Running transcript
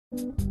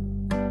Welcome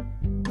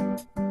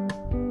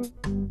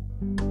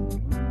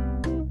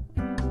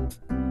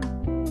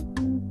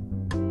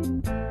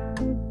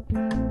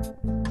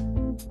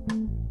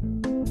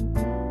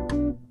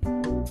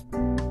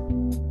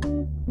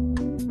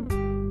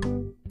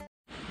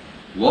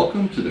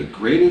to the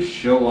greatest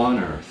show on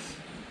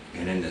earth.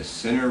 And in the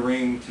center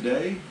ring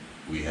today,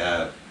 we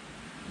have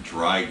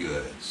dry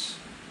goods.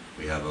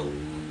 We have a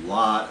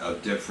lot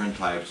of different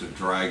types of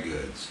dry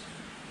goods.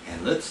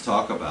 And let's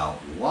talk about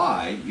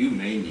why you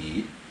may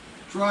need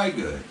dry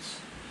goods.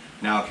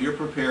 Now, if you're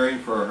preparing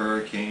for a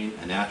hurricane,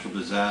 a natural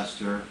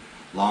disaster,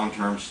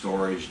 long-term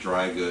storage,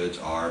 dry goods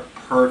are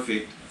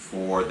perfect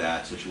for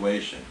that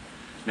situation.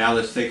 Now,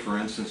 let's take, for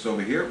instance,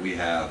 over here, we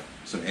have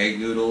some egg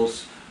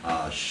noodles,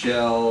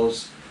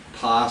 shells,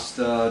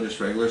 pasta, just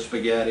regular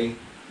spaghetti,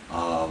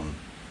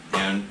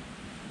 and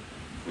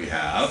we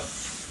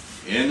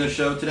have in the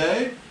show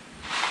today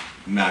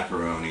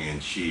macaroni and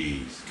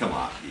cheese. Come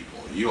on,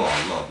 people, you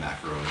all love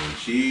macaroni and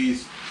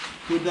cheese.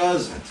 Who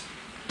doesn't?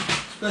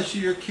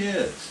 Especially your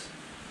kids.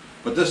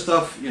 But this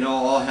stuff, you know,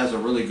 all has a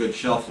really good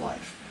shelf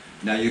life.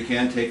 Now, you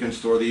can take and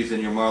store these in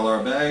your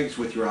Mylar bags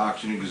with your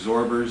oxygen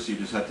absorbers. You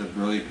just have to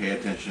really pay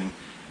attention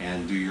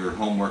and do your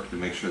homework to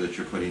make sure that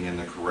you're putting in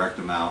the correct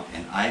amount.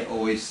 And I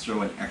always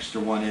throw an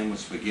extra one in with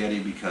spaghetti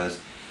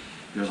because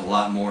there's a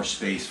lot more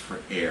space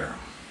for air.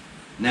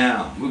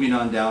 Now, moving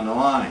on down the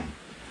line.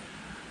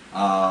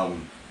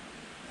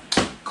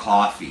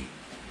 Coffee.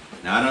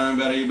 Now, I don't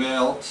know about anybody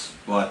else,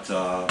 but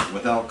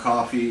without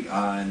coffee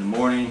in the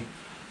morning,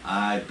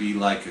 I'd be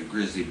like a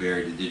grizzly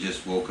bear that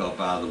just woke up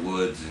out of the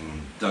woods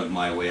and dug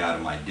my way out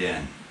of my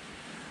den.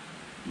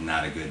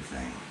 Not a good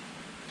thing.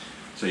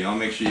 So you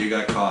want to make sure you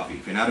got coffee.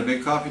 If you're not a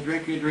big coffee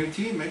drinker, you drink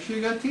tea, make sure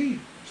you got tea.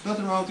 There's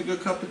nothing wrong with a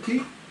good cup of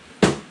tea.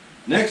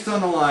 Next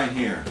on the line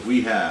here,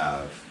 we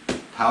have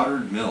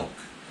powdered milk.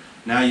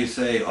 Now you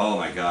say, oh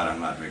my God, I'm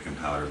not drinking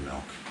powdered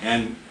milk.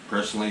 And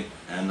personally,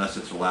 unless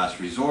it's a last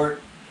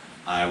resort,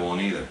 I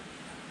won't either.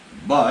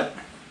 But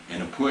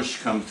in a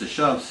push comes to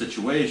shove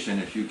situation,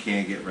 if you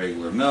can't get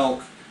regular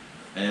milk,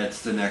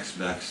 it's the next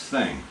best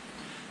thing.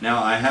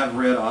 Now, I have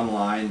read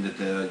online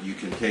that you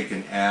can take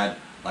and add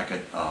like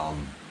a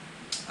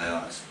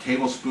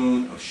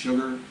tablespoon of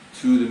sugar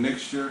to the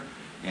mixture,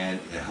 and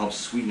it helps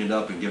sweeten it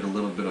up and give it a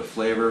little bit of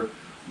flavor.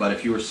 But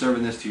if you were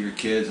serving this to your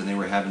kids and they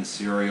were having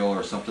cereal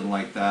or something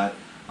like that,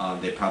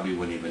 they probably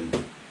wouldn't even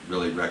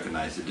really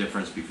recognize the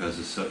difference because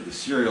the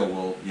cereal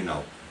will, you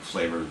know,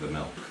 flavor the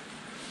milk.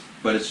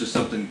 But it's just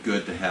something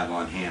good to have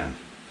on hand.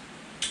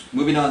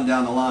 Moving on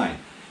down the line,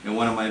 in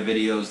one of my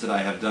videos that I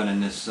have done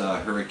in this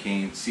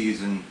hurricane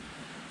season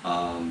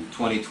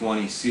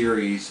 2020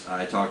 series,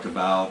 I talked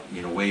about,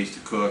 you know, ways to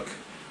cook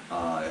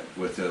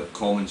with a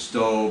Coleman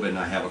stove, and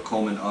I have a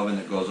Coleman oven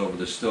that goes over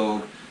the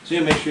stove. So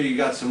you make sure you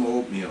got some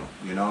oatmeal.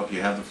 You know, if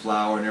you have the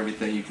flour and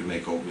everything, you can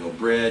make oatmeal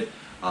bread,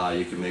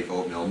 you can make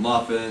oatmeal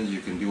muffins, you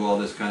can do all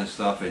this kind of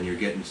stuff, and you're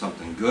getting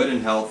something good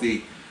and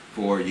healthy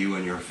for you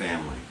and your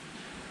family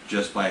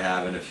just by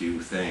having a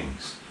few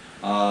things.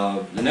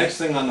 The next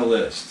thing on the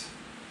list,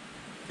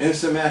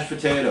 instant mashed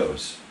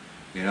potatoes.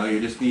 You know,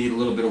 you just need a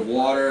little bit of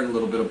water and a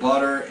little bit of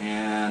butter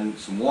and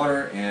some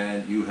water,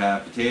 and you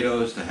have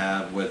potatoes to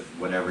have with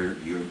whatever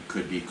you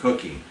could be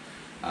cooking.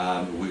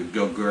 Would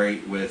go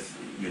great with,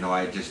 you know,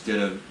 I just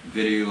did a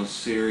video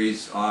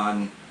series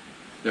on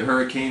the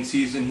hurricane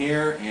season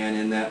here, and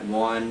in that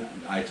one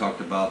I talked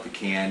about the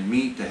canned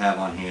meat to have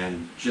on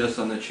hand just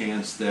on the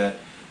chance that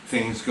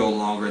things go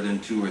longer than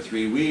 2 or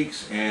 3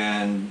 weeks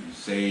and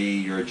say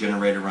your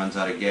generator runs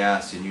out of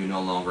gas and you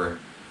no longer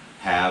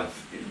have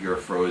your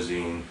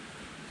frozen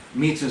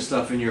meats and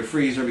stuff in your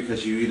freezer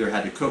because you either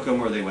had to cook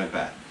them or they went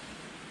bad.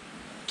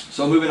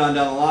 So moving on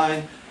down the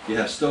line, you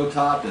have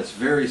stovetop. That's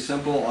very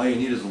simple. All you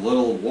need is a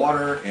little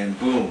water and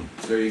boom,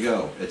 there you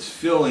go. It's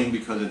filling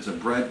because it's a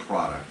bread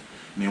product.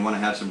 You may want to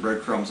have some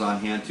breadcrumbs on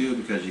hand too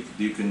because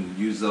you can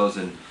use those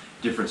in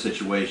different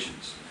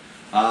situations.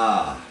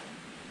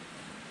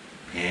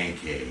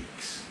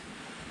 Pancakes.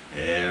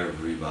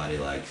 Everybody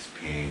likes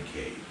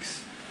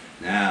pancakes.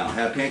 Now,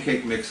 have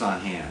pancake mix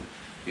on hand.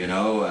 You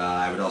know,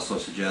 I would also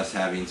suggest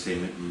having, say,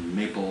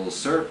 maple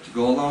syrup to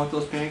go along with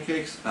those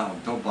pancakes. Oh,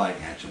 don't buy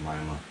Aunt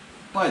Jemima.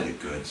 Buy the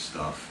good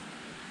stuff.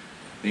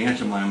 The Aunt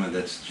Jemima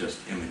that's just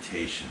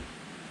imitation.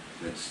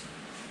 It's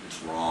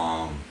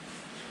wrong.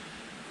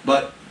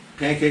 But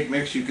pancake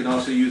mix, you can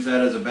also use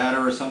that as a batter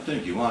or something.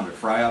 If you wanted to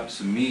fry up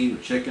some meat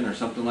or chicken or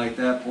something like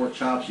that, pork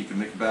chops, you can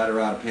make a batter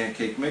out of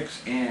pancake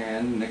mix,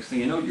 and next thing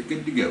you know, you're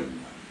good to go.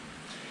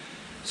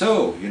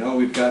 So, you know,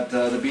 we've got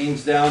the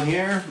beans down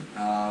here,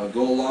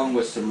 go along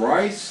with some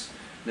rice.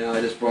 Now,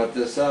 I just brought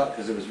this up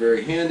because it was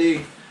very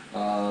handy.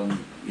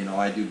 You know,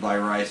 I do buy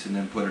rice and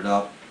then put it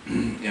up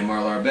in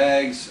Mylar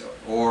bags,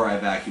 or I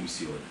vacuum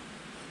seal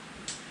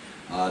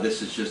it.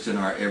 This is just in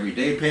our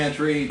everyday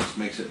pantry, just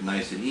makes it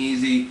nice and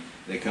easy.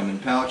 They come in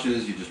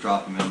pouches, you just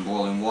drop them in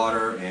boiling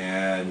water,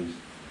 and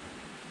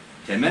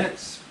 10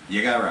 minutes,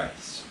 you got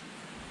rice.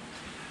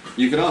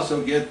 You can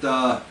also get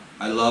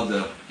I love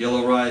the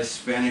yellow rice,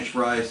 Spanish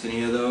rice,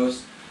 any of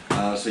those.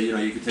 So you know,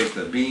 you can take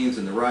the beans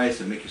and the rice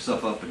and make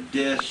yourself up a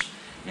dish,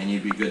 and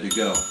you'd be good to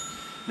go.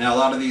 Now, a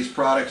lot of these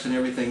products and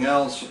everything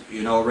else,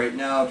 you know, right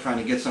now trying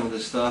to get some of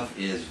this stuff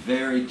is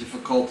very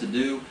difficult to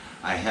do.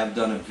 I have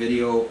done a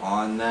video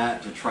on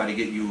that to try to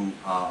get you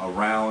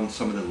around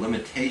some of the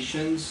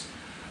limitations.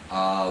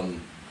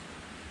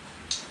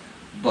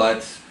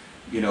 But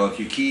you know, if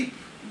you keep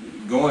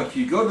going, if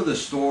you go to the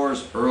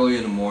stores early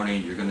in the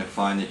morning, you're going to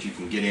find that you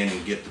can get in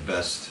and get the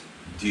best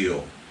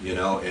deal, you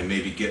know, and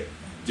maybe get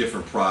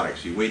different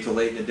products. You wait till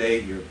late in the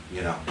day, you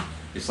know,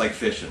 it's like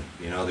fishing,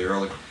 you know, the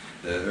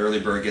early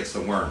bird gets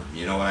the worm,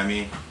 you know what I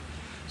mean?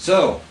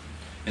 So,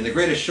 in the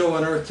greatest show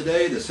on earth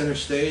today, the center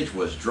stage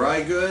was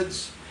dry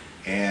goods,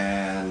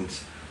 and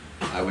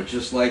I would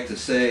just like to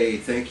say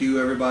thank you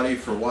everybody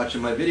for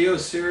watching my video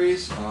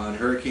series on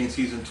hurricane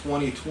season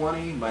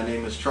 2020. My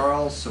name is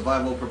Charles,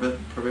 Survival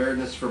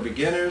Preparedness for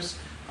Beginners.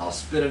 I'll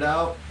spit it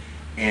out,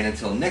 and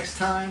until next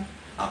time,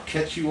 I'll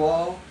catch you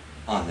all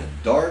on the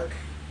dark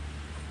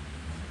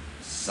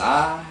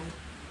side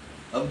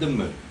of the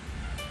moon.